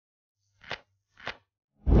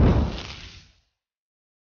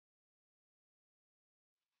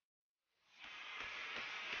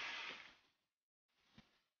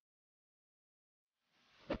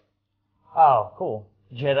Oh, cool.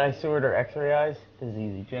 Jedi sword or X-ray eyes? This is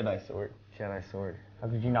easy. Jedi sword. Jedi sword. How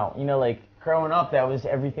could you know? You know, like growing up, that was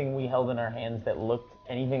everything we held in our hands that looked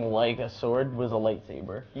anything like a sword was a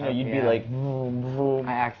lightsaber. You know, you'd be like, boom, boom.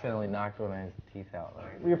 I accidentally knocked one of his teeth out.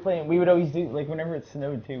 Like. We were playing. We would always do like whenever it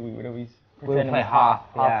snowed too. We would always pretend play it was Hoth.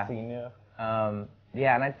 Hoth, yeah. Hoth scene, yeah.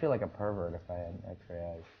 Yeah, and I'd feel like a pervert if I had X-ray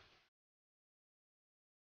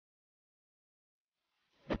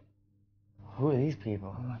eyes. Who are these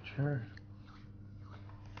people? I'm not sure.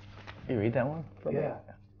 You read that one? Yeah.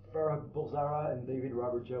 Farrah Bulsara and David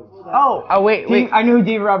Robert Jones. Oh, wait. I know who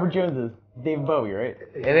David Robert Jones is. David Bowie, right?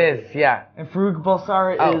 It is, yeah. And Farouk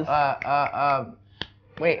Bulsara is.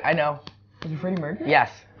 Wait, I know. Is it Freddie Mercury? Yes.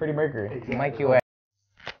 Freddie Mercury. Exactly. Mikey Way.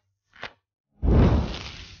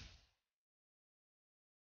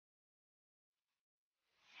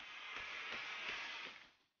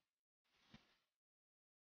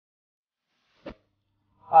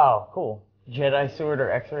 Oh, cool. Jedi sword or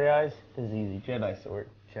X-ray eyes? This is easy. Jedi sword.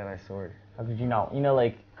 Jedi sword. How could you know? You know,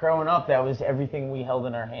 like growing up, that was everything we held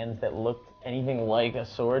in our hands that looked anything like a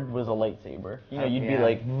sword was a lightsaber. You know, you'd be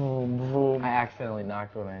like, boom, boom. I accidentally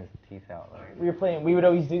knocked one of his teeth out. Like. We were playing. We would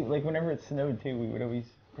always do like whenever it snowed too. We would always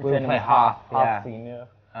pretend it play was Hoth. Hoth, Hoth scene, yeah.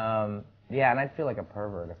 Yeah, and I'd feel like a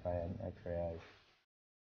pervert if I had X-ray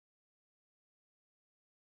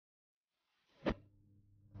eyes.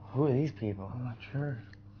 Who are these people? I'm not sure.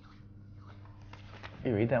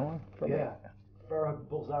 You read that one? Yeah. Farrah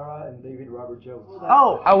Bulsara and David Robert Jones.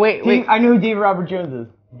 Oh, wait. I know who David Robert Jones is.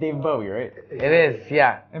 David Bowie, right? It is,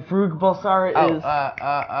 yeah. And Farouk Bulsara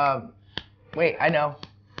is. Wait, I know.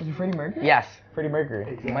 Is it Freddie Mercury? Yes. Freddie Mercury.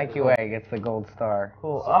 Exactly. Mikey Way gets the gold star.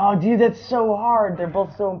 Cool. Oh, dude, that's so hard. They're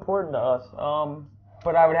both so important to us.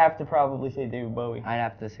 But I would have to probably say David Bowie. I'd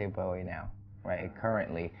have to say Bowie now, right?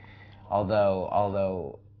 Currently,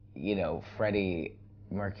 although you know, Freddie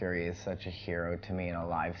Mercury is such a hero to me in a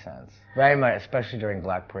live sense. Very much, especially during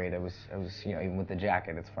Black Parade. It was, you know, even with the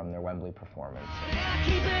jacket, it's from their Wembley performance.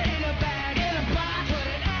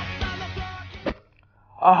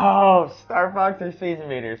 Oh, Star Fox or Space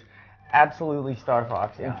Invaders? Absolutely Star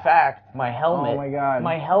Fox. In fact, my helmet. Oh my God.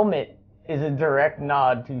 My helmet is a direct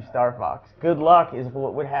nod to Star Fox. Good luck is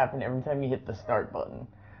what would happen every time you hit the start button.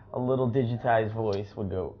 A little digitized voice would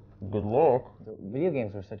go, good luck. Video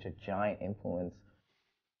games were such a giant influence.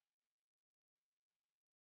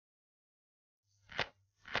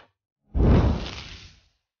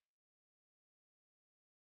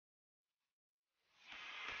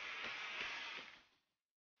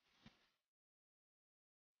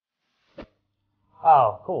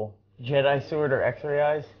 Oh, cool. Jedi sword or X-ray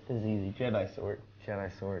eyes? This is easy. Jedi sword.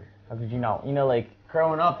 Jedi sword. How could you know? You know, like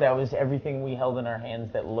growing up, that was everything we held in our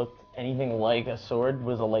hands that looked anything like a sword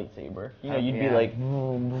was a lightsaber. You know, you'd be like,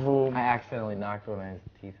 boom, boom. I accidentally knocked one of his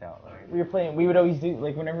teeth out. Like. We were playing. We would always do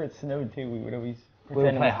like whenever it snowed too. We would always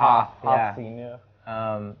pretend it play was Hoth. Hoth, Hoth yeah. scene, yeah.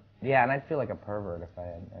 Yeah, and I'd feel like a pervert if I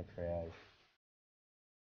had X-ray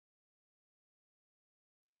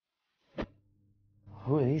eyes.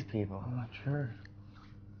 Who are these people? I'm not sure.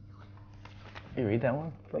 You read that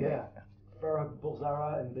one? Yeah. Farrah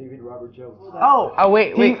Bulsara and David Robert Jones. Oh,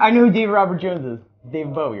 wait. I know who David Robert Jones is.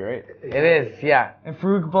 David Bowie, right? It is, yeah. And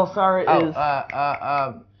Farouk Bulsara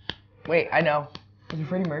is. Wait, I know. Is it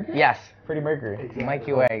Freddie Mercury? Yes. Freddie Mercury. Exactly.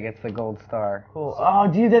 Mikey Way gets the gold star. Cool. Oh,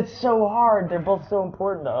 dude, that's so hard. They're both so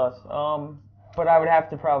important to us. But I would have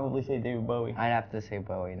to probably say David Bowie. I'd have to say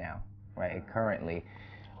Bowie now, right? Currently,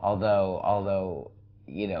 although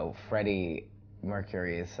you know, Freddie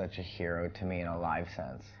Mercury is such a hero to me in a live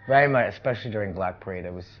sense. Very much, especially during Black Parade.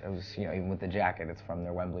 It was, you know, even with the jacket, it's from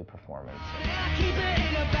their Wembley performance.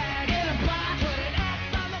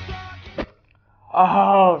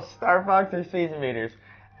 Oh, Star Fox or Space Invaders?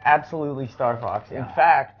 Absolutely Star Fox. In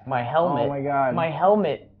fact, my helmet. Oh my God. My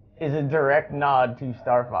helmet is a direct nod to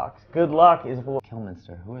Star Fox. Good luck is what.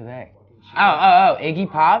 Kilminster, who are they? Oh,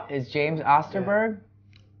 Iggy Pop is James Osterberg.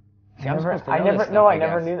 See, I'm supposed to know this stuff, I guess.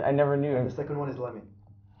 never knew. And the second one is Lemmy.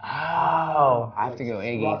 Oh, I have to go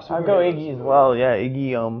Iggy. I'll go Iggy as well. Yeah,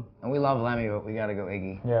 Iggy. And we love Lemmy, but we gotta go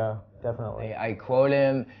Iggy. Yeah, definitely. I quote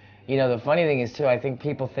him. You know, the funny thing is too, I think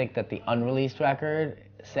people think that the unreleased record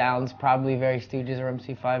sounds probably very Stooges or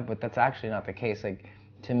MC5, but that's actually not the case. Like,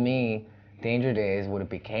 to me, Danger Days, what it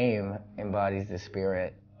became, embodies the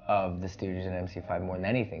spirit of the Stooges and MC5 more than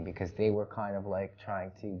anything, because they were kind of like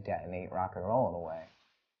trying to detonate rock and roll in a way.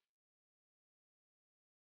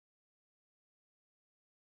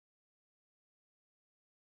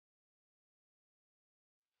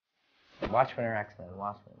 Watchmen or X-Men?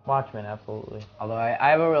 Watchmen. Watchmen, absolutely. Although I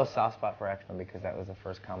have a real soft spot for X-Men because that was the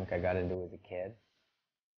first comic I got into as a kid.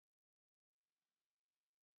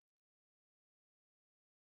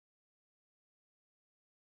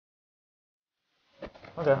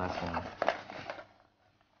 Okay. Last one.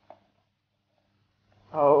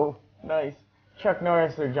 Oh, nice. Chuck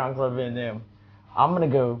Norris or Jean-Claude Van Damme? I'm gonna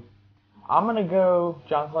go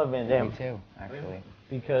Jean-Claude Van Damme. Me too, actually.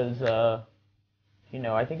 Because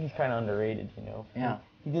I think he's kind of underrated. Yeah.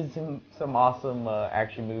 He did some awesome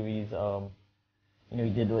action movies. He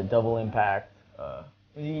did with Double Impact. Was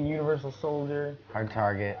he in Universal Soldier? Hard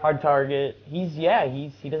Target. Hard Target. He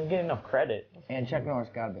doesn't get enough credit. And Chuck Norris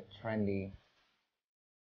got a bit trendy